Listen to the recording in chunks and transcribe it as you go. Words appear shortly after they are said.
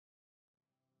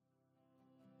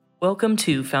Welcome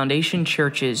to Foundation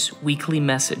Church's weekly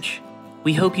message.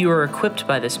 We hope you are equipped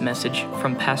by this message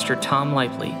from Pastor Tom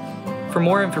Lively. For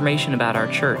more information about our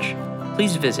church,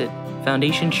 please visit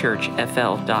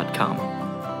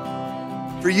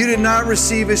foundationchurchfl.com. For you did not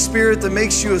receive a spirit that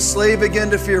makes you a slave again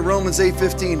to fear. Romans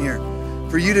 8:15 here.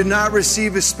 For you did not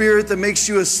receive a spirit that makes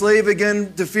you a slave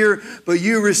again to fear, but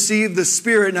you received the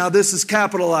Spirit. Now this is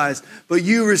capitalized. But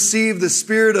you received the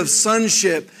Spirit of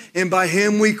sonship, and by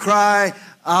Him we cry,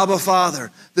 Abba, Father.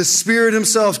 The Spirit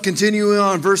Himself, continuing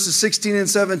on, verses 16 and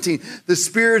 17. The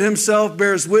Spirit Himself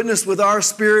bears witness with our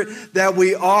spirit that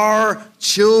we are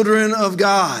children of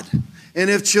God. And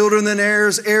if children, then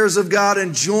heirs, heirs of God,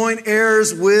 and joint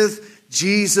heirs with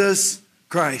Jesus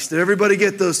Christ. Did everybody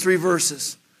get those three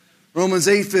verses? Romans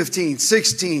 8:15,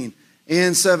 16,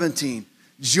 and 17.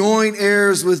 Joint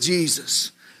heirs with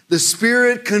Jesus. The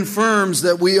Spirit confirms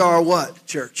that we are what,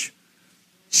 church?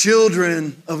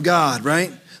 Children of God,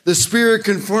 right? The Spirit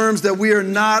confirms that we are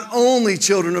not only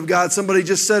children of God, somebody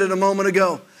just said it a moment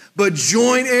ago, but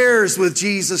joint heirs with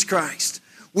Jesus Christ.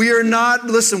 We are not,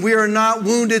 listen, we are not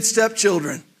wounded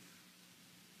stepchildren.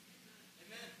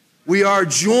 We are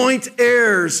joint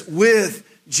heirs with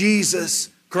Jesus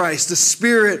Christ. The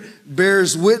Spirit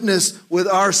bears witness with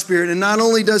our spirit. And not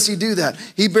only does He do that,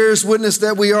 He bears witness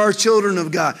that we are children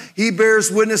of God. He bears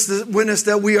witness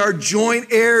that we are joint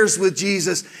heirs with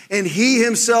Jesus. And He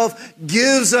Himself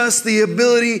gives us the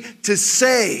ability to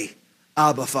say,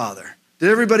 Abba, Father. Did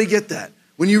everybody get that?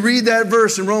 When you read that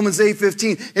verse in Romans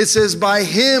 8:15, it says, by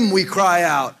Him we cry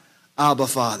out, Abba,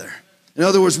 Father. In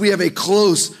other words, we have a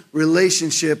close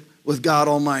relationship with God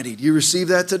Almighty. Do you receive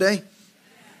that today?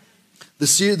 The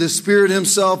Spirit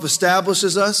Himself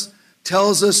establishes us,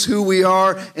 tells us who we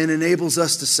are, and enables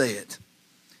us to say it.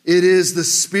 It is the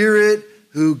Spirit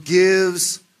who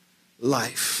gives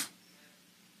life.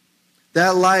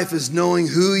 That life is knowing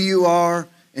who you are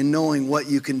and knowing what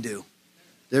you can do.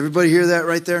 Did everybody hear that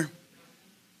right there?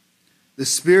 The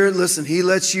Spirit, listen, He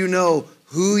lets you know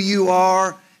who you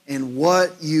are and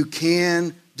what you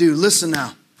can do. Listen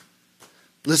now.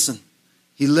 Listen.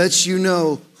 He lets you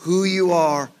know who you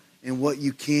are and what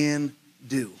you can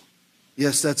do.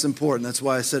 Yes, that's important. That's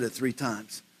why I said it 3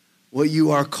 times. What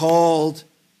you are called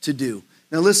to do.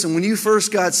 Now listen, when you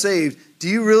first got saved, do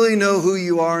you really know who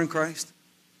you are in Christ?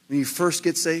 When you first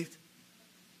get saved?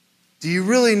 Do you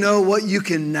really know what you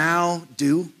can now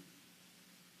do?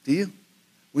 Do you?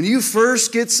 When you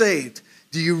first get saved,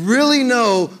 do you really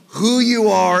know who you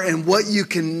are and what you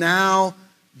can now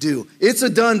do? It's a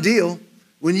done deal.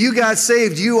 When you got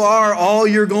saved, you are all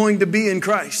you're going to be in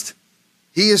Christ.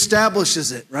 He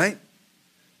establishes it, right?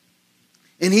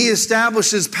 And He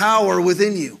establishes power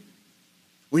within you.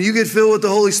 When you get filled with the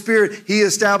Holy Spirit, He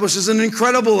establishes an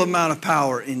incredible amount of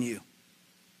power in you.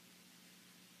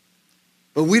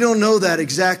 But we don't know that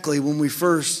exactly when we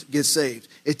first get saved.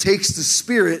 It takes the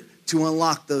Spirit to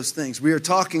unlock those things. We are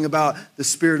talking about the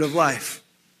Spirit of life.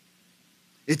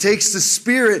 It takes the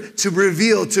Spirit to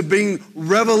reveal, to bring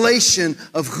revelation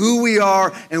of who we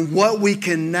are and what we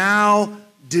can now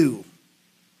do.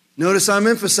 Notice I'm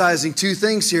emphasizing 2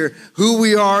 things here, who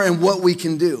we are and what we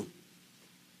can do.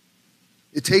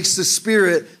 It takes the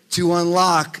Spirit to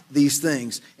unlock these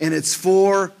things, and it's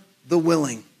for the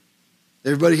willing.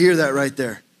 Everybody hear that right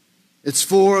there? It's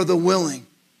for the willing.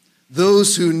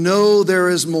 Those who know there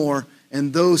is more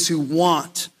and those who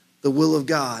want the will of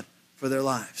God for their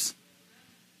lives.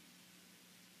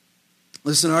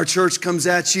 Listen, our church comes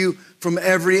at you from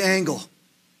every angle.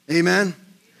 Amen?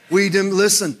 We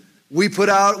put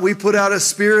out a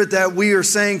spirit that we are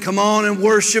saying, come on and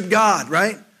worship God,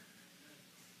 right?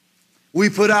 We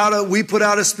put out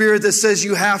a spirit that says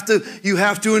you have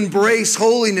to embrace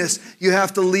holiness. You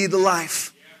have to lead the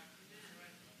life.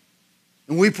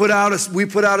 And we put out a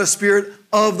spirit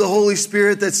of the Holy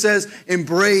Spirit that says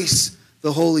embrace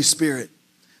the Holy Spirit.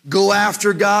 Go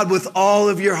after God with all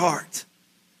of your heart.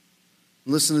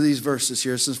 Listen to these verses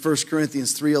here. This is 1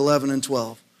 Corinthians 3:11 and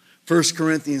 12. 1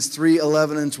 Corinthians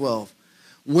 3:11 and 12.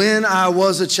 When I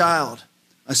was a child,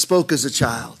 I spoke as a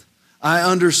child. I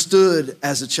understood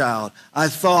as a child. I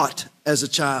thought as a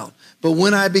child. But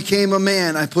when I became a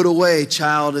man, I put away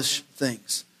childish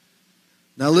things.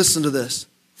 Now listen to this.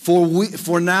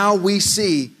 For now we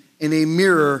see in a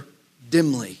mirror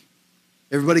dimly.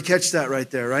 Everybody catch that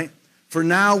right there, right? For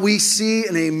now we see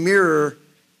in a mirror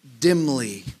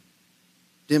dimly.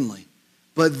 Dimly.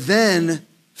 But then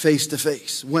face to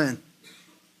face. When?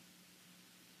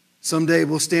 Someday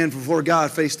we'll stand before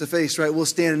God face to face, right? We'll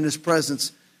stand in His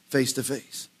presence face to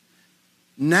face.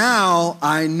 Now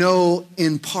I know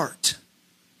in part.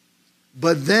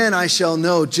 but then I shall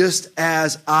know just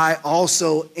as I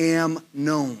also am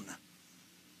known.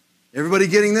 Everybody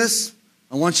getting this?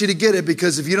 I want you to get it,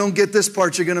 because if you don't get this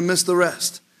part, you're going to miss the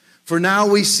rest. For now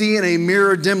we see in a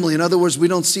mirror dimly. In other words, we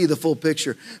don't see the full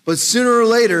picture. But sooner or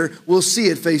later, we'll see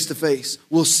it face to face.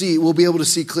 We'll be able to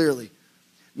see clearly.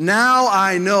 Now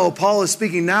I know, Paul is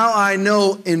speaking, now I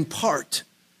know in part,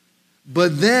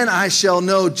 but then I shall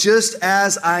know just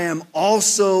as I am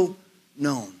also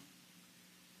known.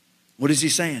 What is he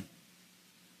saying?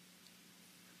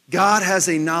 God has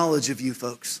a knowledge of you,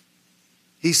 folks.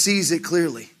 He sees it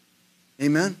clearly.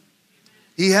 Amen?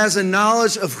 He has a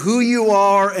knowledge of who you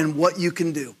are and what you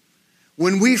can do.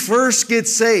 When we first get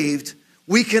saved,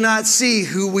 we cannot see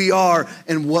who we are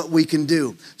and what we can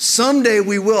do. Someday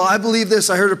we will. I believe this.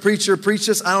 I heard a preacher preach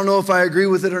this. I don't know if I agree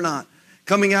with it or not.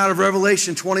 Coming out of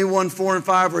Revelation 21, 4 and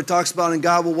 5, where it talks about, and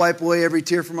God will wipe away every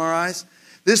tear from our eyes.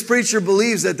 This preacher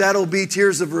believes that that'll be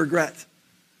tears of regret,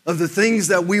 of the things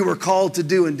that we were called to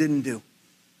do and didn't do,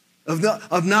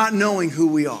 of not knowing who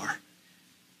we are.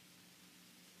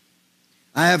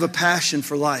 I have a passion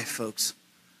for life, folks.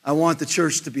 I want the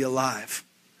church to be alive.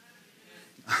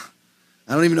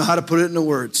 I don't even know how to put it into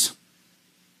words.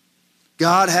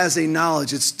 God has a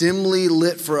knowledge. It's dimly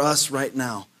lit for us right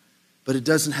now, but it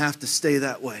doesn't have to stay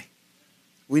that way.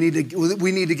 We need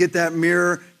to get that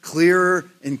mirror clearer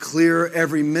and clearer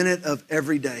every minute of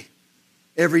every day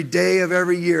of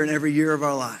every year, and every year of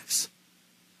our lives.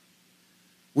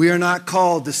 We are not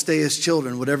called to stay as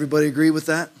children. Would everybody agree with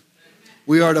that?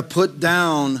 We are to put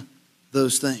down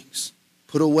those things,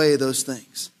 put away those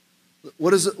things.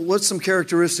 What's some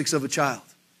characteristics of a child?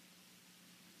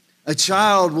 A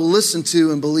child will listen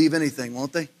to and believe anything,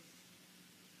 won't they?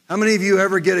 How many of you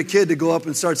ever get a kid to go up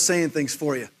and start saying things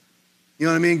for you? You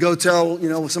know what I mean? Go tell,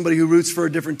 somebody who roots for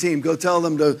a different team, go tell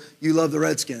them you love the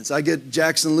Redskins. I get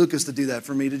Jackson Lucas to do that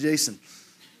for me to Jason.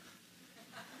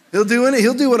 He'll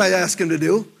do what I ask him to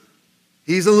do.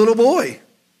 He's a little boy,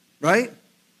 right?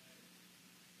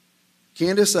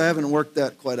 Candace, I haven't worked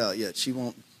that quite out yet. She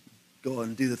won't go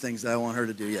and do the things that I want her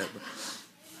to do yet.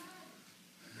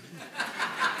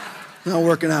 Not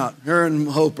working out. Her and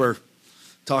Hope are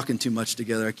talking too much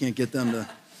together. I can't get them to.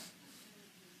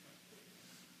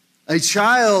 A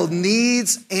child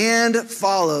needs and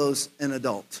follows an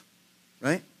adult,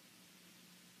 right?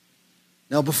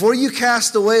 Now, before you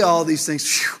cast away all these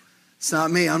things, it's not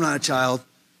me, I'm not a child.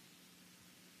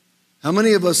 How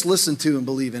many of us listen to and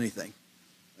believe anything?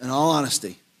 In all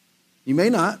honesty, you may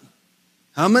not.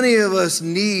 How many of us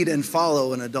need and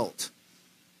follow an adult?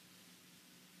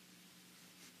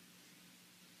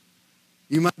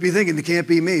 You might be thinking, it can't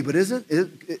be me, but is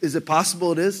it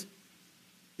possible it is?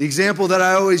 The example that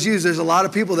I always use, there's a lot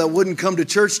of people that wouldn't come to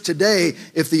church today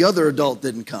if the other adult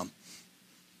didn't come.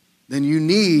 Then you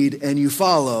need and you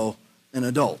follow an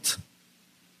adult.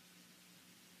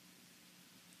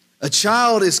 A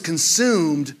child is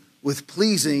consumed with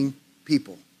pleasing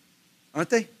people,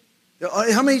 aren't they?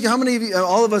 How many of you,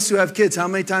 all of us who have kids, how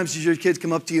many times does your kids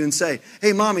come up to you and say,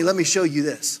 hey, mommy, let me show you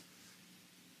this.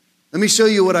 Let me show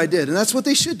you what I did. And that's what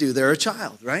they should do. They're a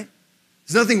child, right?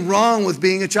 There's nothing wrong with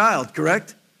being a child,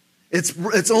 correct?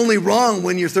 It's only wrong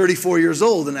when you're 34 years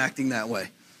old and acting that way.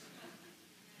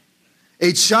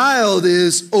 A child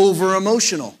is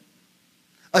over-emotional.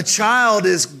 A child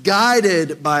is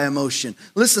guided by emotion.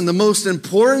 Listen, the most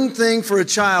important thing for a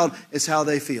child is how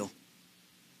they feel.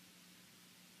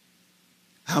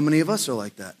 How many of us are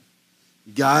like that?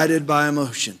 Guided by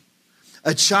emotion.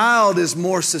 A child is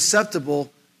more susceptible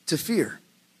to fear.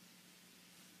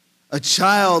 A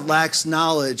child lacks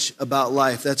knowledge about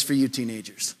life. That's for you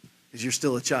teenagers, because you're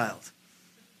still a child.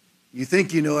 You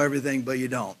think you know everything, but you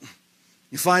don't.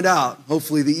 You find out,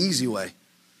 hopefully, the easy way.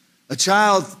 A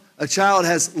child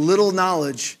has little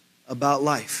knowledge about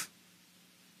life.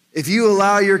 If you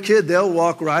allow your kid, they'll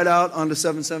walk right out onto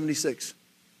 776.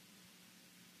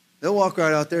 They'll walk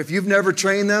right out there. If you've never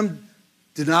trained them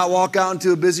to not walk out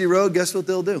into a busy road, guess what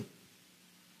they'll do?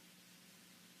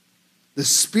 The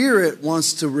Spirit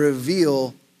wants to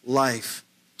reveal life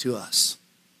to us.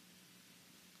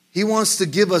 He wants to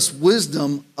give us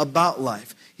wisdom about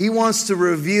life. He wants to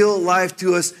reveal life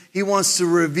to us. He wants to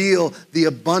reveal the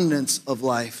abundance of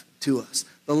life to us.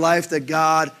 The life that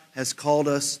God has called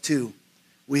us to.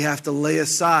 We have to lay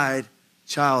aside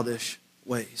childish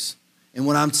ways. And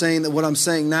what I'm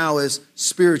saying now is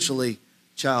spiritually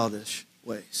childish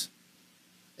ways.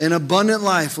 An abundant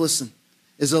life, listen,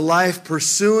 is a life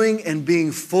pursuing and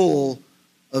being full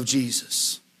of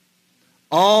Jesus.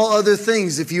 All other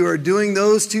things, if you are doing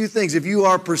those two things, if you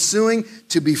are pursuing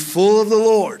to be full of the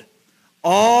Lord,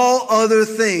 all other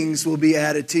things will be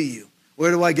added to you.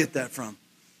 Where do I get that from?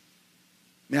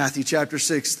 Matthew chapter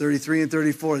 6, 33 and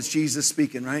 34, it's Jesus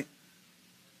speaking, right?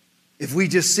 If we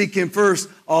just seek him first,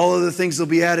 all other things will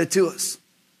be added to us.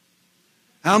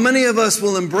 How many of us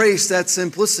will embrace that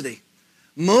simplicity?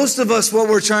 Most of us, what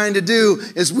we're trying to do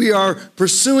is we are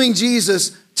pursuing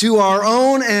Jesus to our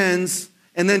own ends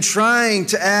and then trying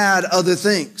to add other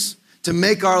things to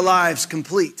make our lives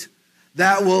complete.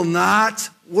 That will not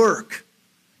work.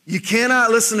 You cannot,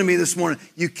 listen to me this morning,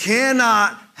 you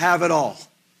cannot have it all.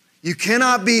 You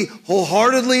cannot be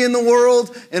wholeheartedly in the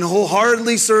world and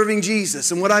wholeheartedly serving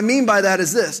Jesus. And what I mean by that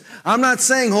is this. I'm not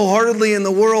saying wholeheartedly in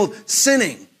the world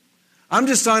sinning. I'm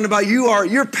just talking about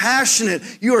you're passionate.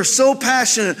 You are so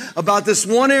passionate about this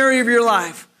one area of your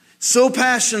life. So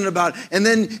passionate about it. And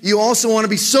then you also want to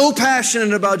be so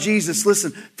passionate about Jesus.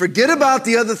 Listen, forget about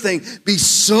the other thing. Be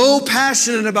so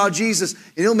passionate about Jesus,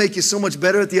 and it'll make you so much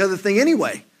better at the other thing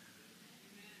anyway.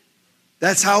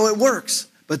 That's how it works.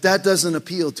 But that doesn't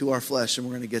appeal to our flesh, and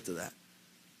we're going to get to that.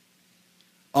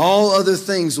 All other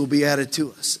things will be added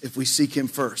to us if we seek him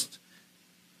first.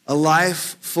 A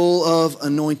life full of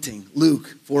anointing.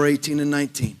 Luke 4:18 and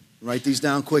 19. Write these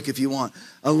down quick if you want.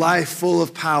 A life full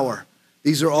of power.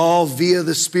 These are all via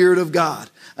the Spirit of God.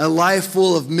 A life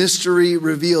full of mystery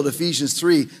revealed. Ephesians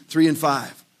 3:3 and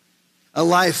 5. A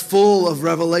life full of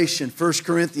revelation. 1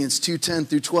 Corinthians 2:10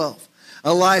 through 12.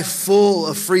 A life full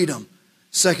of freedom.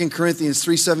 2 Corinthians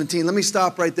 3:17. Let me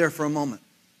stop right there for a moment.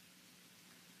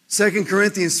 2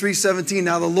 Corinthians 3:17.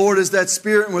 Now the Lord is that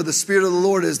Spirit, and where the Spirit of the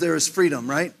Lord is, there is freedom,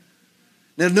 right?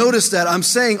 Now notice that I'm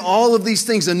saying all of these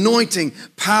things, anointing,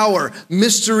 power,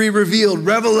 mystery revealed,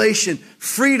 revelation,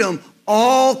 freedom,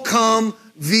 all come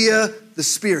via the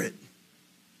Spirit.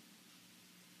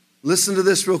 Listen to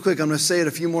this real quick. I'm going to say it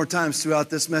a few more times throughout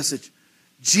this message.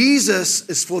 Jesus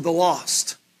is for the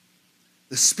lost.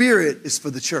 The Spirit is for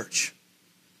the church.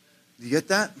 Do you get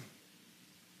that?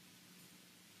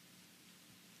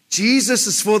 Jesus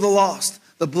is for the lost.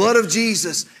 The blood of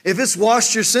Jesus, if it's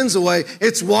washed your sins away,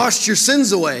 it's washed your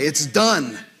sins away. It's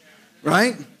done,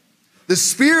 right? The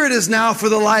Spirit is now for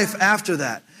the life after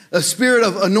that. A spirit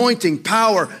of anointing,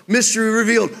 power, mystery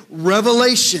revealed,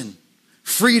 revelation,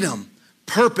 freedom,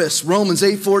 purpose, Romans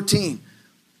 8:14.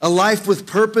 A life with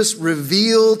purpose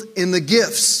revealed in the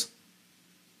gifts.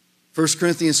 1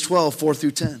 Corinthians 12, 4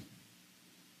 through 10.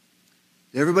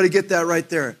 Did everybody get that right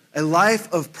there? A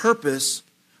life of purpose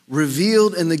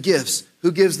revealed in the gifts.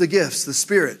 Who gives the gifts? The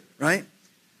Spirit, right?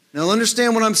 Now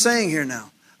understand what I'm saying here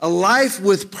now. A life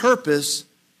with purpose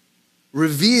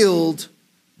revealed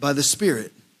by the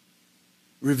Spirit.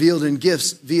 Revealed in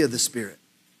gifts via the Spirit.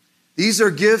 These are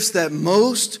gifts that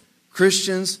most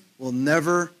Christians will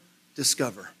never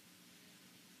discover.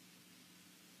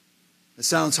 It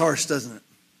sounds harsh, doesn't it?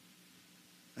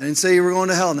 I didn't say you were going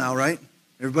to hell now, right?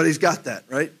 Everybody's got that,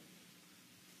 right?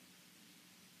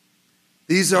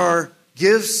 These are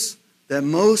gifts that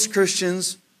most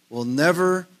Christians will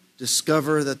never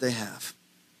discover that they have.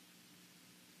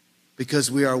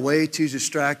 Because we are way too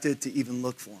distracted to even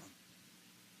look for them.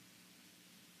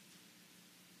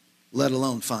 Let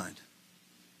alone find.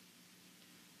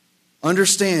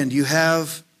 Understand, you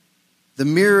have the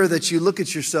mirror that you look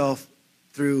at yourself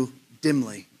through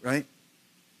dimly, right?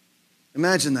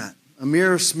 Imagine that. A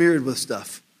mirror smeared with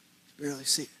stuff. You barely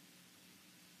see it.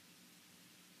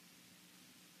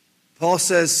 Paul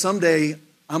says, someday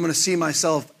I'm going to see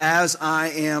myself as I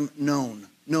am known.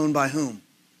 Known by whom?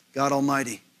 God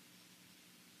Almighty.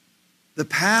 The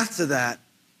path to that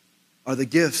are the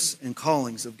gifts and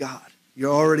callings of God.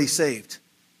 You're already saved.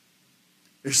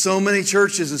 There's so many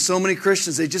churches and so many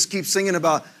Christians, they just keep singing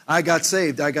about, I got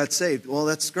saved, I got saved. Well,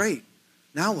 that's great.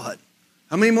 Now what?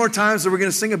 How many more times are we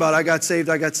going to sing about, I got saved,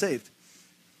 I got saved?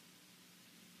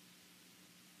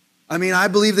 I mean, I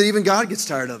believe that even God gets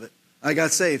tired of it. I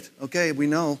got saved. Okay, we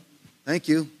know. Thank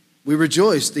you. We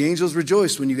rejoiced. The angels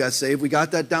rejoiced when you got saved. We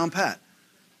got that down pat.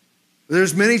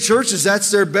 There's many churches,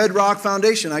 that's their bedrock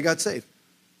foundation. I got saved.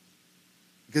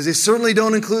 Because they certainly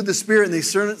don't include the Spirit, and they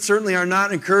certainly are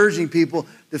not encouraging people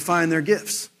to find their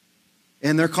gifts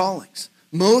and their callings.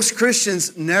 Most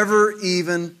Christians never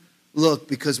even look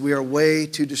because we are way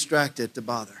too distracted to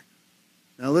bother.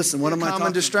 Now listen, what am I talking about?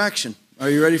 Common distraction. Are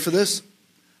you ready for this?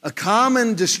 A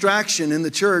common distraction in the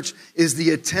church is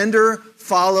the attender,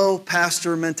 follow,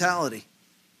 pastor mentality.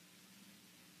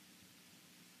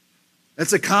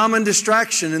 That's a common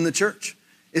distraction in the church,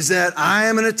 is that I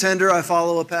am an attender, I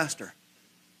follow a pastor.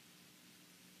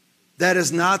 That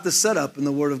is not the setup in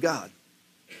the Word of God.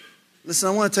 Listen,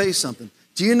 I want to tell you something.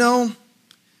 Do you know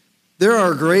there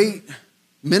are great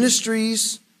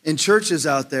ministries and churches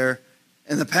out there,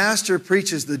 and the pastor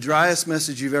preaches the driest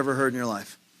message you've ever heard in your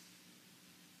life?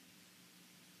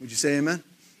 Would you say amen?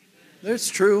 It's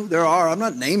true. There are. I'm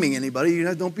not naming anybody.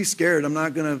 Don't be scared. They're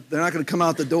not gonna come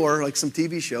out the door like some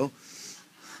TV show.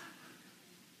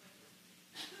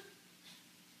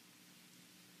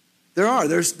 There are.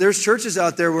 There's churches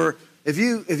out there where if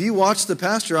you watch the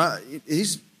pastor,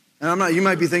 you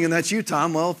might be thinking that's you,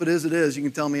 Tom. Well, if it is, it is. You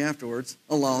can tell me afterwards,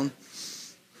 alone.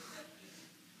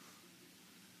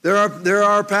 There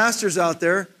are pastors out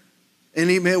there,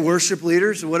 and worship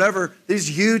leaders, whatever. These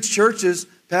huge churches,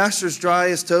 pastors dry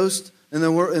as toast, and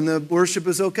the worship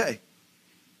is okay.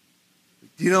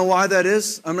 Do you know why that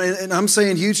is? I'm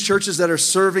saying huge churches that are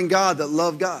serving God, that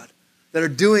love God, that are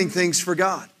doing things for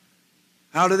God.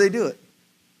 How do they do it?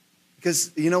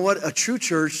 Because you know what? A true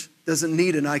church doesn't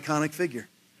need an iconic figure.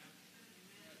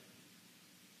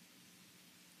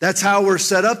 That's how we're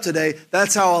set up today.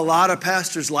 That's how a lot of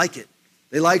pastors like it.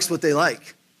 They like what they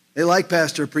like. They like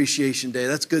Pastor Appreciation Day.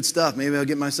 That's good stuff. Maybe I'll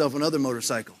get myself another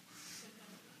motorcycle.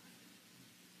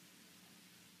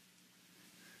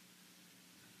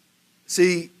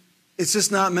 See, it's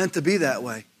just not meant to be that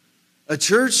way. A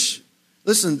church,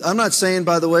 listen, I'm not saying,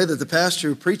 by the way, that the pastor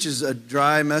who preaches a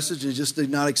dry message is just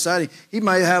not exciting. He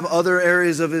might have other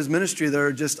areas of his ministry that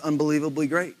are just unbelievably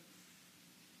great.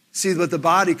 See, but the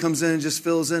body comes in and just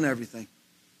fills in everything.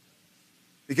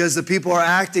 Because the people are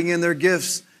acting in their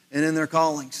gifts and in their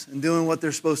callings and doing what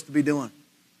they're supposed to be doing.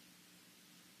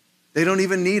 They don't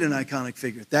even need an iconic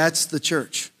figure. That's the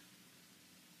church.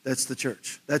 That's the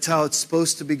church. That's how it's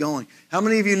supposed to be going. How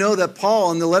many of you know that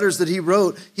Paul, in the letters that he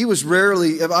wrote, he was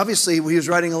rarely, obviously when he was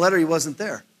writing a letter, he wasn't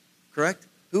there. Correct?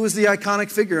 Who was the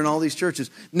iconic figure in all these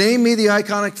churches? Name me the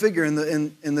iconic figure in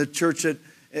the church at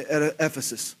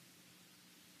Ephesus.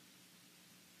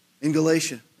 In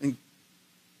Galatia.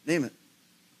 Name it.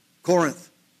 Corinth.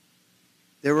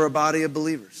 They were a body of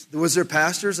believers. Was there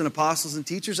pastors and apostles and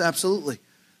teachers? Absolutely.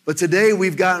 But today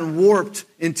we've gotten warped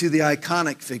into the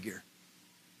iconic figure,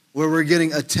 where we're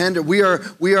getting attended. We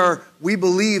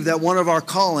believe that one of our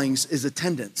callings is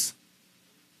attendance.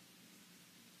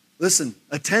 Listen,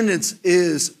 attendance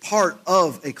is part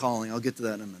of a calling. I'll get to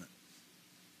that in a minute.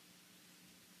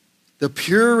 The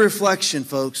pure reflection,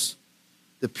 folks,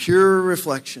 the pure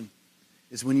reflection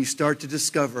is when you start to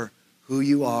discover who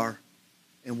you are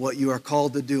and what you are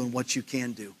called to do and what you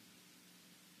can do.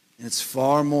 And it's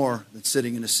far more than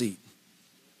sitting in a seat.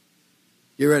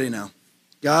 Get ready now.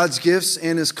 God's gifts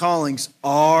and His callings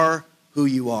are who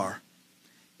you are.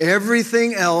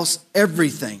 Everything else,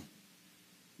 everything.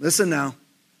 Listen now.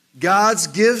 God's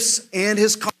gifts and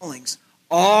His callings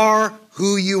are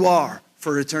who you are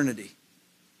for eternity.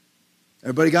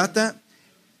 Everybody got that?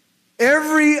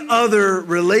 Every other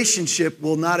relationship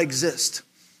will not exist.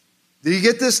 Do you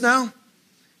get this now?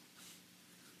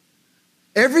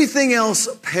 Everything else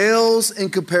pales in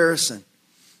comparison.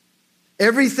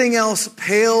 Everything else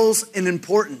pales in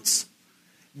importance.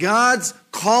 God's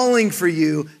calling for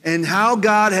you and how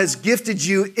God has gifted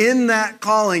you in that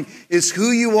calling is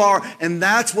who you are, and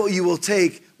that's what you will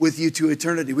take with you to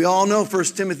eternity. We all know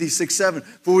 1 Timothy 6:7,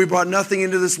 for we brought nothing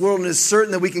into this world and it is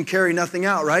certain that we can carry nothing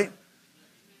out, right?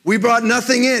 We brought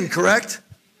nothing in, correct?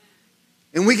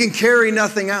 And we can carry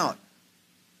nothing out.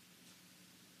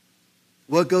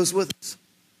 What goes with us?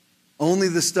 Only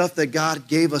the stuff that God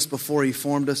gave us before He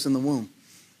formed us in the womb.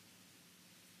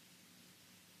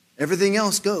 Everything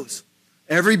else goes.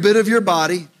 Every bit of your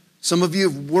body, some of you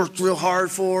have worked real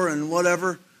hard for and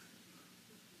whatever,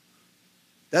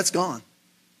 that's gone.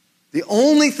 The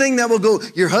only thing that will go,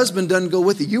 your husband doesn't go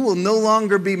with you. You will no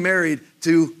longer be married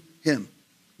to him.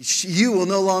 You will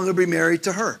no longer be married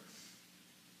to her.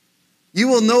 You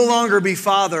will no longer be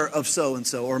father of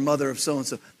so-and-so or mother of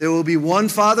so-and-so. There will be one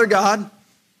Father God,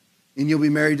 and you'll be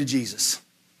married to Jesus.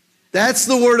 That's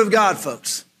the Word of God,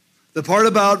 folks. The part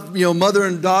about, mother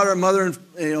and daughter, mother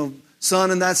and,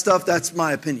 son and that stuff, that's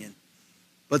my opinion.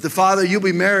 But the Father, you'll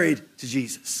be married to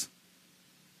Jesus.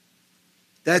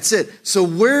 That's it. So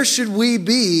where should we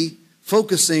be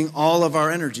focusing all of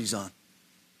our energies on?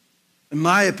 In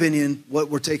my opinion, what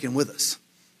we're taking with us.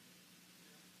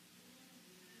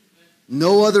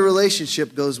 No other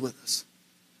relationship goes with us.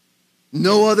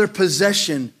 No other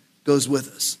possession goes with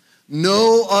us.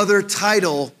 No other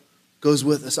title goes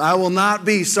with us. I will not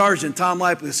be Sergeant Tom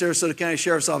Lipley, the Sarasota County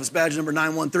Sheriff's Office, badge number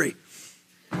 913.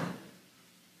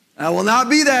 I will not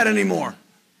be that anymore.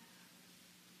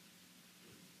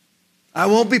 I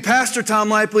won't be Pastor Tom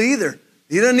Lipley either.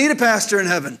 He doesn't need a pastor in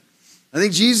heaven. I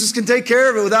think Jesus can take care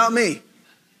of it without me.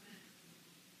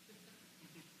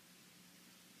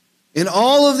 In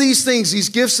all of these things, these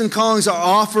gifts and callings are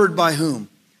offered by whom?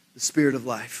 The Spirit of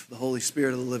life, the Holy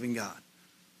Spirit of the living God.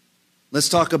 Let's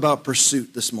talk about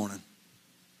pursuit this morning.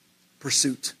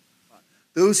 Pursuit.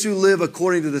 Those who live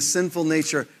according to the sinful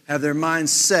nature have their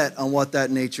minds set on what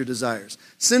that nature desires.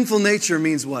 Sinful nature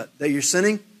means what? That you're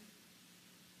sinning?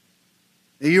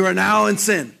 That you are now in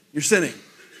sin. You're sinning.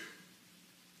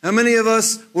 How many of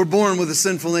us were born with a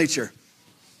sinful nature?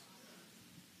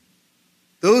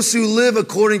 Those who live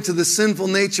according to the sinful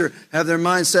nature have their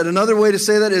mind set. Another way to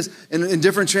say that is, in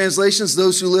different translations,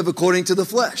 those who live according to the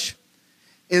flesh.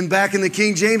 Back in the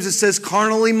King James, it says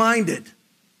carnally minded.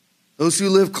 Those who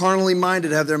live carnally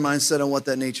minded have their mind set on what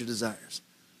that nature desires.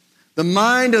 The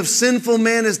mind of sinful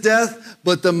man is death,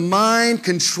 but the mind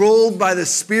controlled by the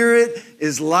Spirit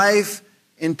is life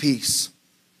and peace.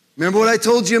 Remember what I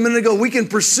told you a minute ago? We can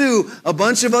pursue a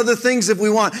bunch of other things if we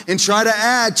want and try to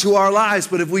add to our lives,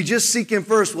 but if we just seek Him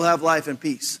first, we'll have life and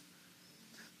peace.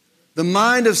 The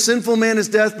mind of sinful man is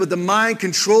death, but the mind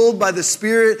controlled by the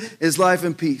Spirit is life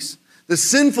and peace. The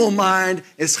sinful mind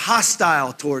is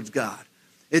hostile towards God.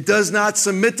 It does not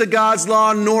submit to God's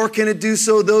law, nor can it do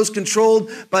so. Those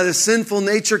controlled by the sinful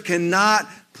nature cannot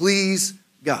please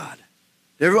God.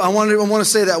 I want to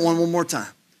say that one more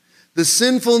time. The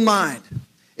sinful mind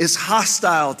is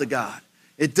hostile to God.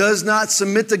 It does not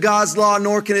submit to God's law,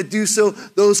 nor can it do so.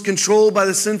 Those controlled by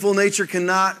the sinful nature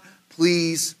cannot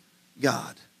please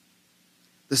God.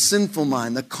 The sinful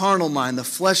mind, the carnal mind, the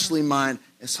fleshly mind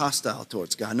is hostile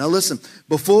towards God. Now listen,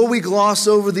 before we gloss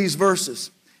over these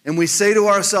verses and we say to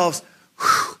ourselves,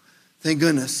 thank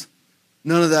goodness,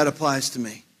 none of that applies to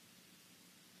me.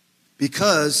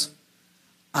 Because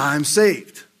I'm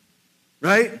saved,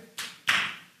 right?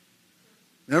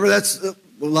 Remember, that's a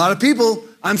lot of people,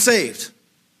 I'm saved.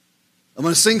 I'm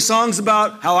going to sing songs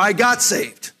about how I got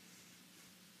saved.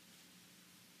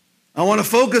 I want to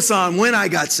focus on when I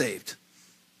got saved.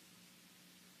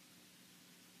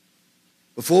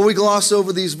 Before we gloss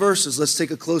over these verses, let's take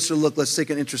a closer look. Let's take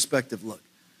an introspective look.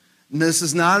 And this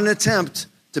is not an attempt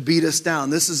to beat us down.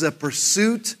 This is a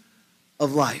pursuit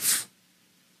of life.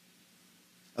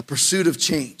 A pursuit of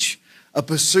change. A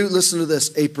pursuit, listen to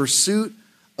this, a pursuit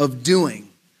of doing.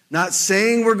 Not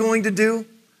saying we're going to do,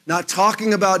 not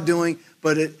talking about doing,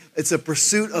 but it's a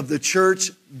pursuit of the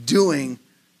church doing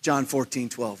John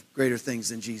 14:12, greater things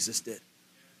than Jesus did.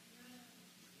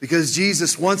 Because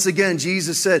Jesus, once again,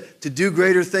 Jesus said, to do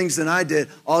greater things than I did,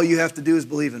 all you have to do is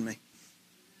believe in me.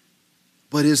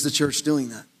 But is the church doing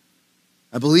that?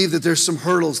 I believe that there's some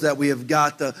hurdles that we've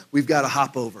got to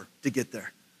hop over to get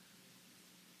there.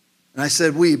 And I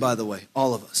said we, by the way,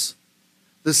 all of us.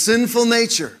 The sinful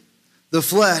nature, the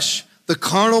flesh, the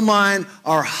carnal mind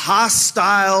are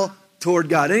hostile toward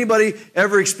God. Anybody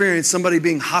ever experienced somebody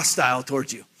being hostile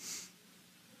towards you?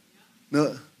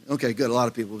 No? Okay, good. A lot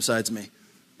of people besides me.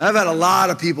 I've had a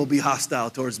lot of people be hostile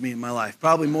towards me in my life.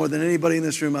 Probably more than anybody in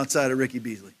this room outside of Ricky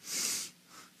Beasley.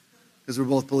 Because we're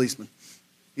both policemen.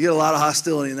 You get a lot of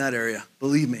hostility in that area.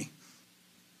 Believe me.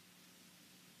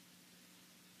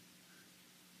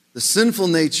 The sinful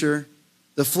nature,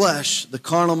 the flesh, the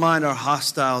carnal mind are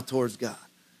hostile towards God.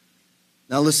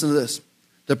 Now listen to this.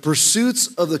 The pursuits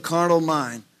of the carnal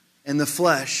mind and the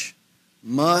flesh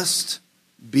must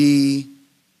be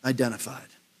identified.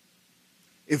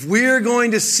 If we're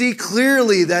going to see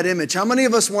clearly that image, how many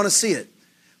of us want to see it?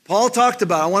 Paul talked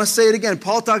about, I want to say it again,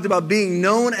 Paul talked about being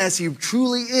known as he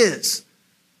truly is.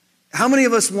 How many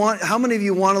of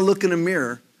you want to look in a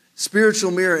mirror,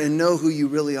 spiritual mirror, and know who you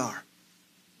really are?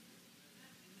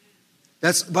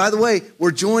 That's, by the way,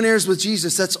 we're joint heirs with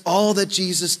Jesus. That's all that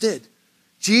Jesus did.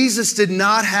 Jesus did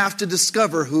not have to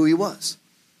discover who he was.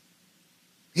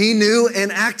 He knew and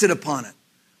acted upon it.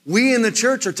 We in the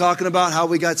church are talking about how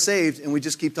we got saved, and we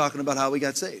just keep talking about how we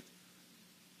got saved.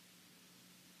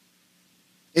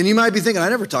 And you might be thinking, I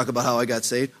never talk about how I got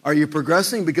saved. Are you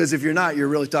progressing? Because if you're not, you're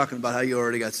really talking about how you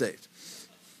already got saved.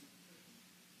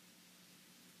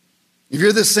 If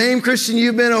you're the same Christian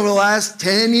you've been over the last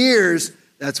 10 years,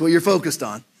 that's what you're focused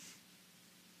on.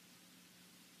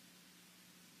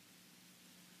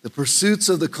 The pursuits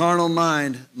of the carnal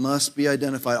mind must be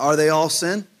identified. Are they all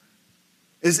sin?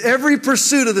 Is every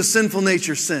pursuit of the sinful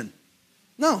nature sin?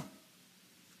 No.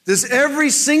 Does every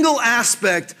single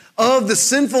aspect of the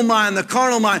sinful mind, the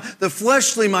carnal mind, the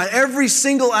fleshly mind, every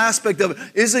single aspect of it,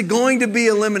 is it going to be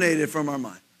eliminated from our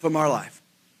mind, from our life?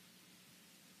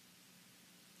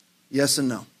 Yes and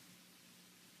no.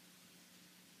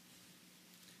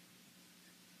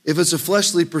 If it's a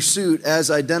fleshly pursuit as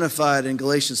identified in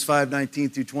Galatians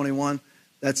 5:19 through 21,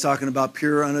 that's talking about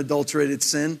pure, unadulterated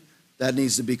sin. That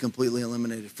needs to be completely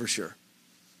eliminated for sure.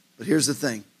 But here's the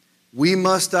thing. We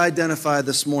must identify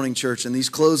this morning, church, in these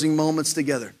closing moments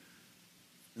together.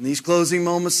 We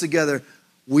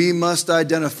must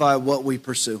identify what we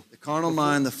pursue. The carnal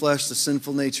mind, the flesh, the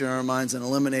sinful nature in our minds, and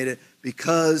eliminate it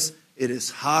because it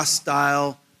is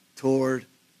hostile toward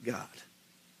God.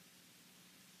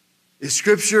 Is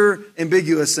Scripture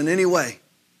ambiguous in any way?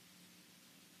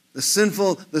 The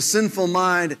sinful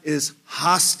mind is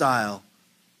hostile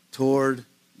toward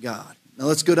God. Now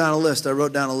let's go down a list. I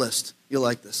wrote down a list. You'll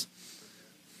like this.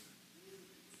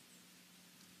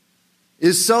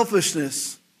 Is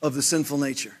selfishness of the sinful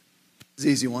nature? It's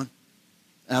an easy one.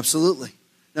 Absolutely.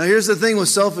 Now here's the thing with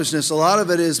selfishness. A lot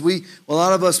of it is a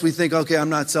lot of us think, okay, I'm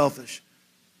not selfish.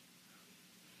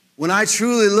 When I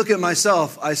truly look at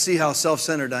myself, I see how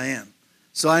self-centered I am.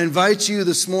 So I invite you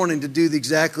this morning to do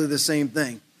exactly the same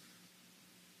thing.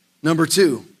 Number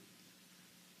 2,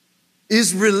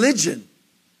 is religion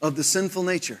of the sinful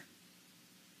nature?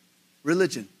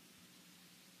 Religion.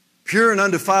 Pure and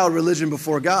undefiled religion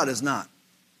before God is not,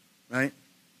 right?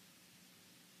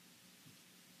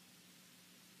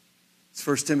 It's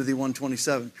 1 Timothy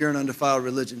 1:27. Pure and undefiled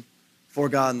religion before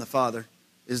God and the Father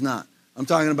is not. I'm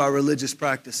talking about religious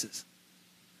practices.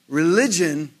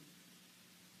 Religion,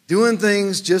 doing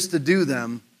things just to do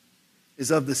them,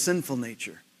 is of the sinful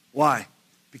nature. Why?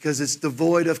 Because it's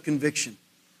devoid of conviction.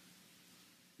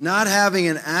 Not having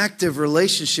an active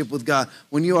relationship with God,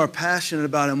 when you are passionate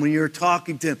about Him, when you're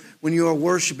talking to Him, when you are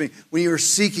worshiping, when you are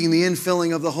seeking the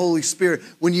infilling of the Holy Spirit,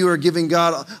 when you are giving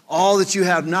God all that you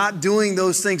have, not doing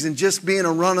those things and just being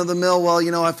a run-of-the-mill,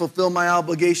 I fulfill my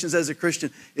obligations as a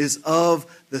Christian, is of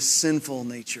the sinful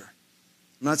nature.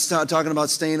 I'm not talking about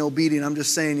staying obedient. I'm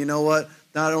just saying, I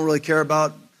don't really care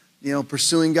about,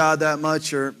 pursuing God that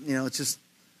much, or,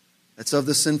 it's of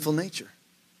the sinful nature.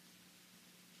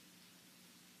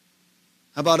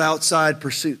 How about outside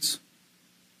pursuits?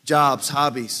 Jobs,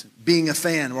 hobbies, being a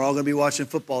fan. We're all going to be watching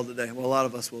football today. Well, a lot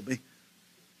of us will be.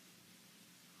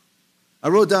 I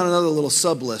wrote down another little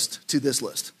sub-list to this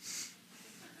list.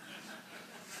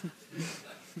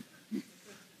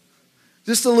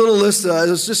 Just a little list.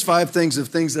 There's just 5 things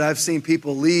that I've seen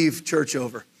people leave church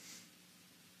over.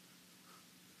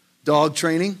 Dog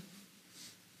training.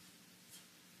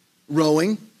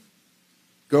 Rowing.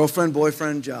 Girlfriend,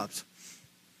 boyfriend, jobs.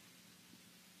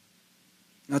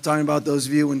 I'm not talking about those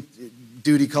of you when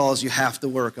duty calls, you have to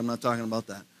work. I'm not talking about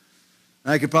that.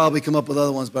 I could probably come up with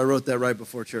other ones, but I wrote that right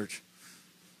before church.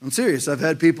 I'm serious. I've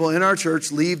had people in our church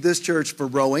leave this church for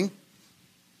rowing,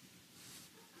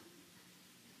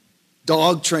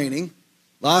 dog training,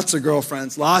 lots of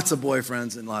girlfriends, lots of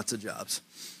boyfriends, and lots of jobs.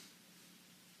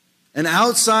 An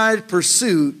outside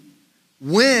pursuit,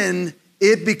 when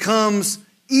it becomes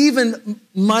even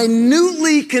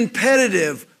minutely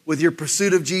competitive with your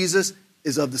pursuit of Jesus,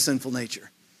 is of the sinful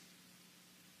nature.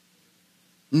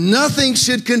 Nothing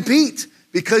should compete,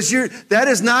 because that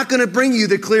is not going to bring you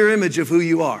the clear image of who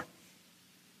you are.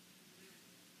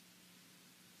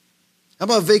 How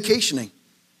about vacationing?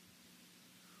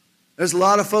 There's a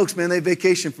lot of folks, man, they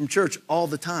vacation from church all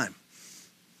the time.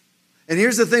 And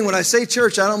here's the thing, when I say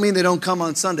church, I don't mean they don't come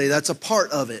on Sunday. That's a part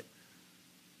of it.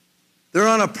 They're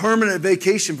on a permanent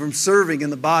vacation from serving in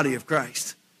the body of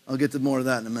Christ. I'll get to more of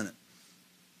that in a minute.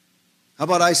 How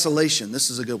about isolation?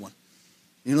 This is a good one.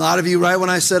 A lot of you, right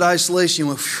when I said isolation, you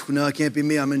went, no, it can't be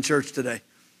me. I'm in church today.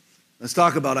 Let's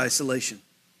talk about isolation.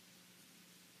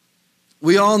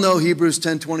 We all know Hebrews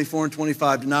 10:24 and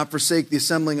 25. Do not forsake the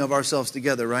assembling of ourselves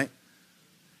together, right?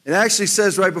 It actually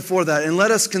says right before that, and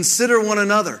let us consider one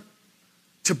another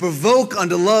to provoke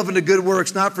unto love and to good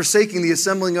works, not forsaking the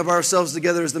assembling of ourselves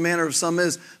together as the manner of some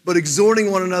is, but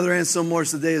exhorting one another, and so more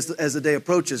as the day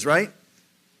approaches, right?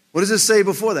 What does it say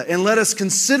before that? And let us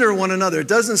consider one another. It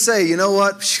doesn't say, you know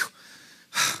what?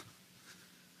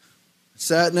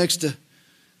 Sat next to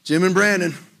Jim and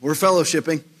Brandon. We're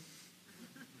fellowshipping. Do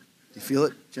you feel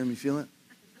it? Jim, you feel it?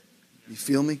 Do you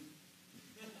feel me?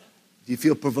 Do you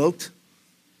feel provoked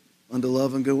unto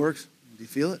love and good works? Do you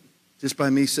feel it? Just by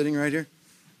me sitting right here?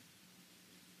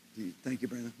 Thank you,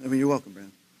 Brandon. You're welcome,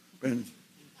 Brandon. Brandon.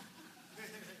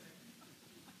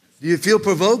 Do you feel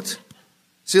provoked?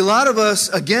 See, a lot of us,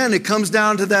 again, it comes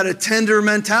down to that attender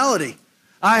mentality.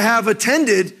 I have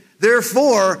attended,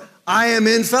 therefore I am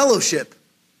in fellowship.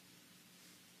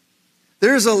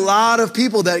 There's a lot of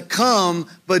people that come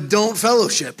but don't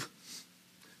fellowship.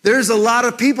 There's a lot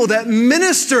of people that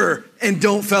minister and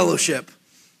don't fellowship.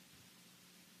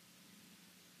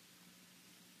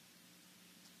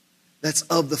 That's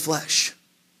of the flesh.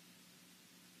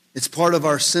 It's part of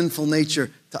our sinful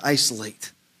nature to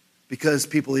isolate because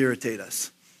people irritate us.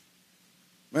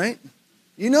 Right?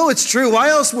 It's true.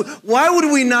 Why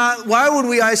would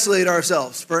we isolate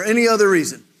ourselves for any other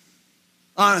reason?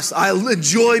 Honest, I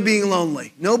enjoy being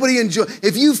lonely.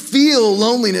 If you feel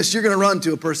loneliness, you're going to run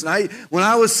to a person. When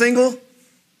I was single,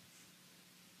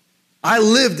 I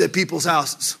lived at people's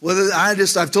houses.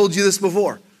 I've told you this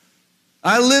before.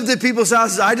 I lived at people's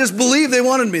houses. I just believed they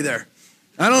wanted me there.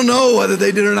 I don't know whether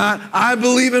they did or not. I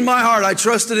believe in my heart. I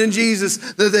trusted in Jesus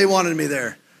that they wanted me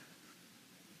there.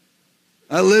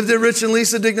 I lived at Rich and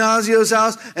Lisa D'Ignazio's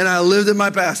house, and I lived at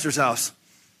my pastor's house.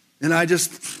 And I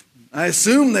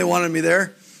assumed they wanted me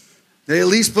there. They at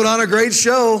least put on a great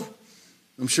show.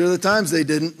 I'm sure the times they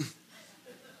didn't.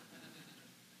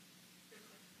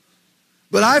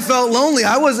 But I felt lonely.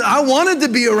 I wanted to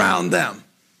be around them.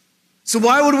 So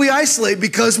why would we isolate?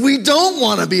 Because we don't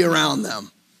want to be around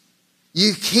them.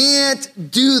 You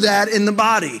can't do that in the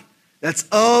body. That's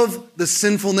of the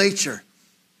sinful nature.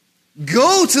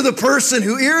 Go to the person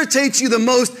who irritates you the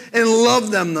most and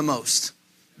love them the most.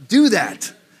 Do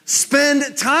that.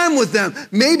 Spend time with them.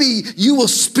 Maybe you will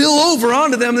spill over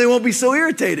onto them and they won't be so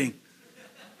irritating.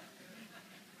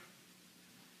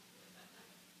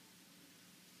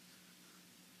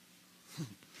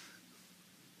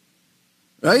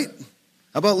 Right?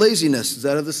 How about laziness? Is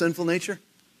that of the sinful nature?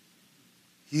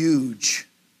 Huge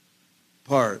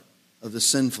part of the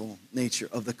sinful nature,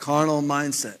 of the carnal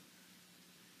mindset,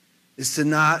 is to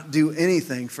not do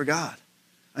anything for God.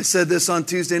 I said this on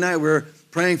Tuesday night. We were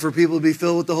praying for people to be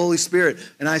filled with the Holy Spirit.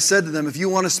 And I said to them, if you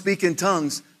want to speak in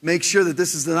tongues, make sure that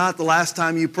this is not the last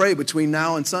time you pray between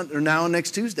now and Sunday, or now and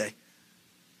next Tuesday.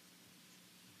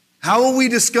 How will we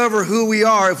discover who we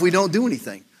are if we don't do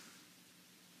anything?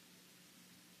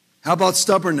 How about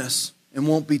stubbornness and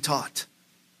won't be taught?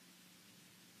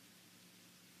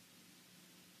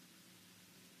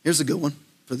 Here's a good one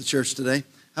for the church today.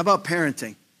 How about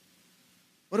parenting?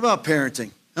 What about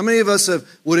parenting? How many of us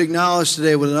would acknowledge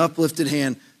today with an uplifted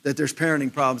hand that there's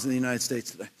parenting problems in the United States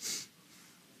today?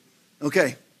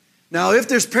 Okay. Now, if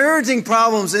there's parenting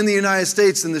problems in the United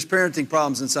States, then there's parenting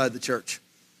problems inside the church,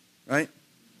 right?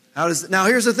 Now,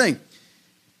 here's the thing.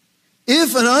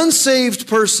 If an unsaved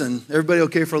person, everybody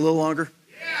okay for a little longer?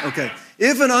 Yeah. Okay.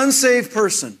 If an unsaved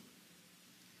person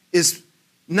is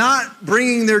not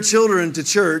bringing their children to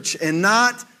church and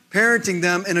not parenting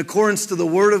them in accordance to the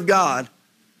Word of God,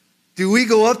 do we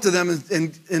go up to them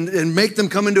and make them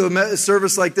come into a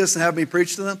service like this and have me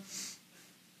preach to them?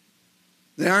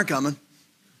 They aren't coming.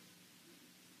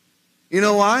 You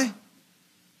know why?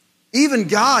 Even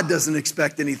God doesn't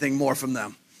expect anything more from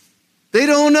them. They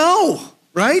don't know,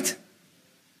 right?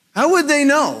 How would they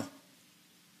know?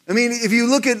 I mean, if you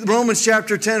look at Romans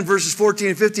chapter 10, verses 14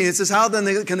 and 15, it says, how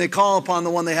then can they call upon the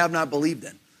one they have not believed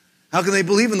in? How can they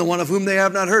believe in the one of whom they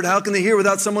have not heard? How can they hear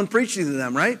without someone preaching to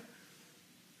them, right?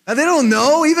 And they don't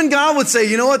know. Even God would say,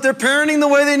 you know what? They're parenting the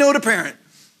way they know to parent.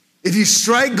 If you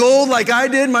strike gold like I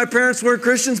did, my parents weren't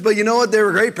Christians, but you know what? They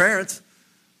were great parents.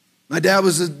 My dad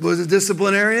was a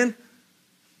disciplinarian.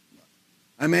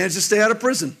 I managed to stay out of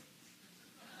prison.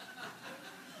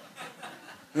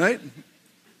 Right?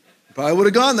 Probably would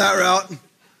have gone that route.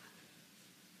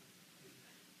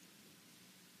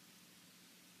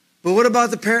 But what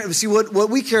about the parent? See, what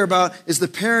we care about is the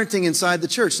parenting inside the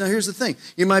church. Now, here's the thing.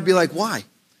 You might be like, why?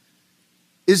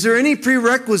 Is there any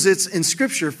prerequisites in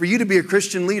Scripture for you to be a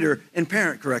Christian leader and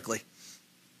parent correctly?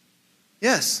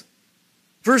 Yes.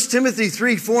 1 Timothy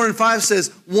 3, 4 and 5 says,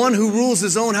 one who rules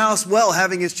his own house well,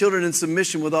 having his children in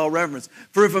submission with all reverence.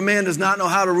 For if a man does not know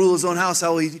how to rule his own house,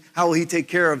 how will he take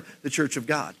care of the church of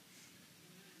God?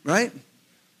 Right?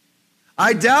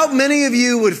 I doubt many of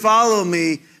you would follow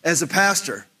me as a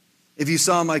pastor if you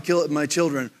saw my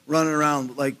children running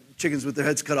around like chickens with their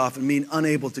heads cut off and me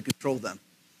unable to control them.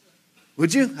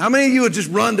 Would you? How many of you would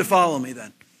just run to follow me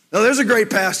then? No, there's a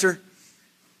great pastor.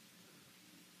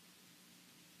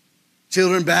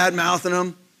 Children bad-mouthing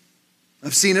them.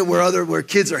 I've seen it where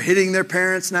kids are hitting their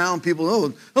parents now and people,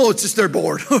 oh, it's just they're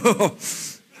bored.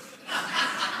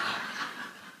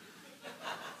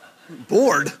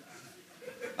 Bored?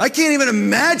 I can't even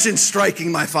imagine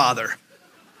striking my father.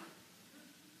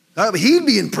 He'd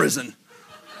be in prison.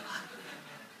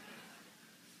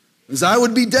 Because I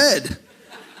would be dead.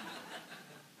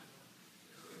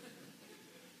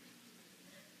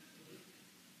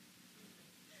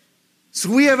 So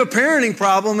we have a parenting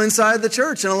problem inside the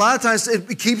church. And a lot of times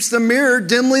it keeps the mirror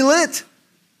dimly lit.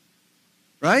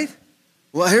 Right?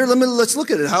 Well, here, let's look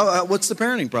at it. What's the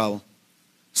parenting problem?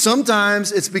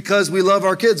 Sometimes it's because we love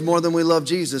our kids more than we love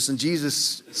Jesus. And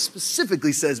Jesus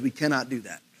specifically says we cannot do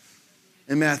that.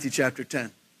 In Matthew chapter 10,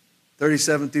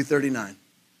 37 through 39.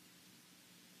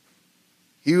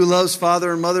 He who loves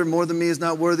father and mother more than me is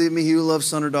not worthy of me. He who loves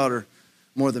son or daughter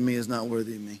more than me is not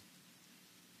worthy of me.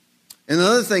 And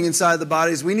another thing inside the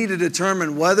body is we need to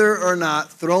determine whether or not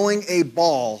throwing a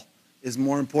ball is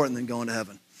more important than going to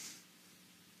heaven.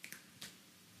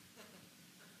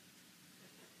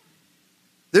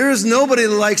 There is nobody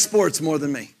that likes sports more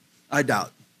than me. I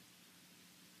doubt.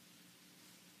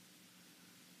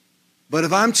 But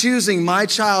if I'm choosing my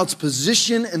child's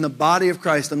position in the body of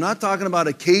Christ, I'm not talking about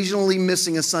occasionally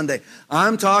missing a Sunday.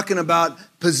 I'm talking about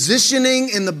positioning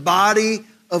in the body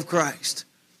of Christ.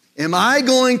 Am I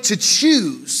going to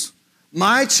choose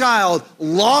my child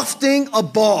lofting a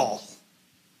ball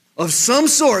of some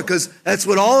sort, because that's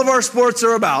what all of our sports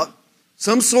are about,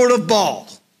 some sort of ball?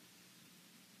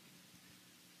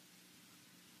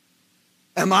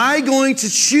 Am I going to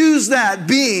choose that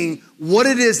being what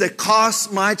it is that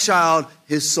costs my child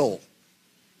his soul?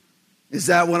 Is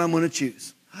that what I'm going to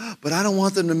choose? But I don't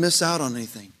want them to miss out on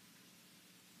anything.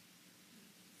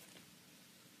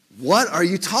 What are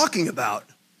you talking about?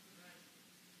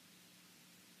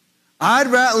 I'd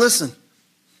rather, listen,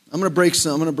 I'm going to break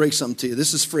something to you.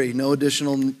 This is free. No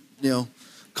additional,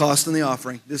 cost in the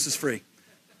offering. This is free.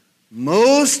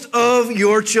 Most of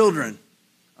your children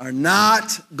are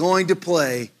not going to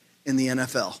play in the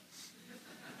NFL.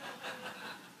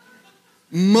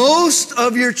 Most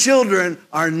of your children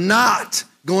are not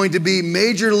going to be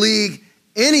major league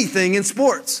anything in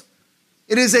sports.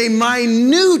 It is a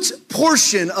minute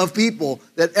portion of people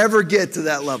that ever get to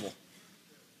that level.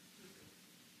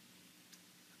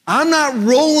 I'm not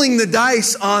rolling the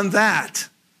dice on that.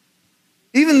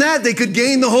 Even that, they could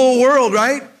gain the whole world,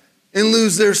 right? And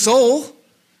lose their soul.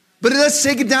 But let's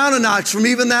take it down a notch from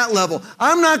even that level.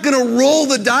 I'm not going to roll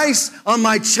the dice on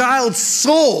my child's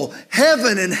soul,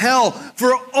 heaven and hell,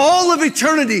 for all of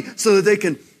eternity so that they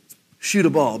can shoot a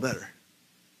ball better.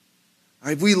 All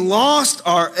right, we lost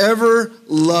our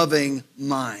ever-loving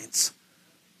minds.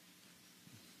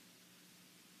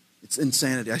 It's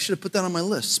insanity. I should have put that on my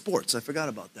list. Sports, I forgot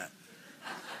about that.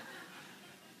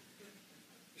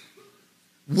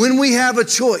 When we have a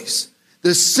choice,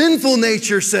 the sinful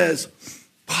nature says,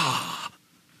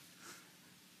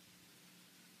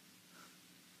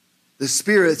 the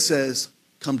Spirit says,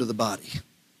 come to the body.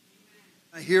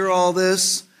 I hear all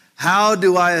this. How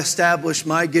do I establish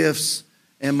my gifts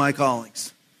and my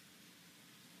callings?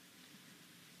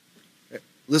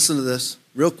 Listen to this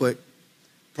real quick.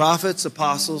 Prophets,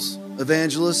 apostles,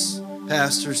 evangelists,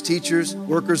 pastors, teachers,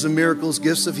 workers of miracles,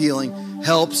 gifts of healing,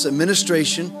 helps,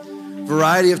 administration,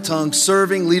 variety of tongues,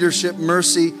 serving, leadership,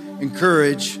 mercy, and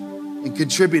courage, and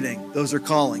contributing. Those are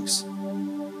callings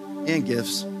and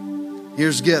gifts.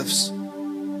 Here's gifts: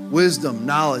 wisdom,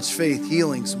 knowledge, faith,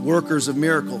 healings, workers of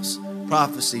miracles,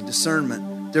 prophecy,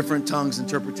 discernment, different tongues,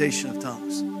 interpretation of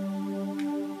tongues.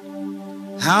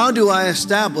 How do I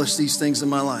establish these things in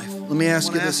my life? Let me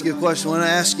ask you this question. I want to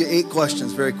ask you 8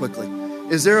 questions very quickly.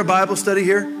 Is there a Bible study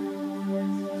here?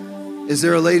 Is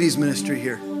there a ladies' ministry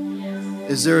here?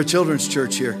 Is there a children's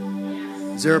church here?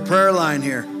 Is there a prayer line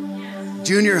here?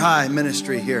 Junior high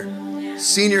ministry here?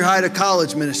 Senior high to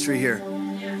college ministry here?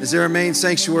 Is there a main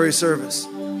sanctuary service?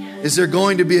 Is there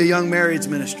going to be a young marrieds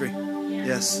ministry?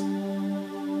 Yes.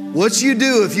 What you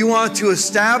do if you want to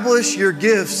establish your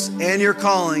gifts and your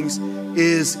callings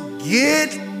is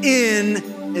get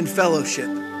in fellowship.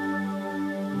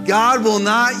 God will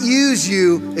not use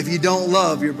you if you don't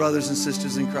love your brothers and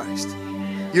sisters in Christ.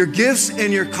 Your gifts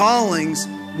and your callings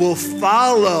will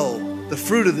follow the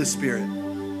fruit of the Spirit.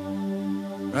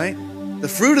 Right? The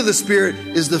fruit of the Spirit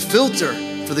is the filter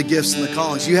for the gifts and the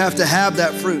callings. You have to have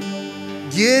that fruit.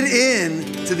 Get in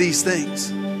to these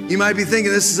things. You might be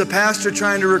thinking, this is a pastor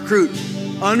trying to recruit.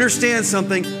 Understand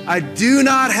something. I do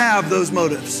not have those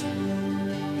motives.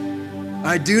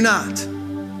 I do not.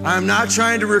 I'm not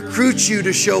trying to recruit you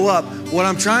to show up. What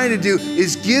I'm trying to do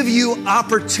is give you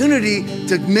opportunity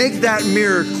to make that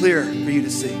mirror clear for you to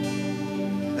see.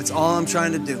 That's all I'm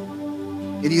trying to do.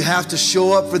 And you have to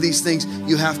show up for these things.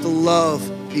 You have to love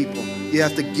people. You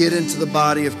have to get into the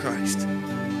body of Christ.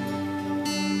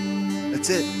 That's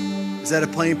it. Is that a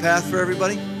plain path for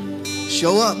everybody?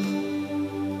 Show up.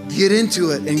 Get into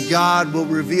it, and God will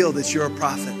reveal that you're a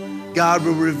prophet. God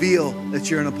will reveal that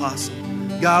you're an apostle.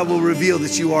 God will reveal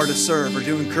that you are to serve or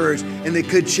to encourage, and they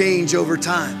could change over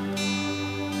time.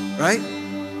 Right?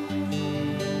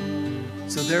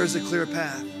 So there's a clear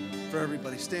path for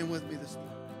everybody. Stand with me this morning.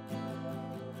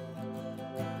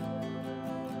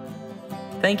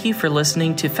 Thank you for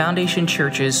listening to Foundation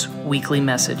Church's weekly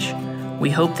message. We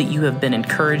hope that you have been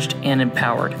encouraged and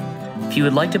empowered. If you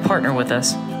would like to partner with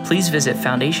us, please visit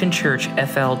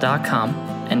foundationchurchfl.com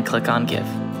and click on Give.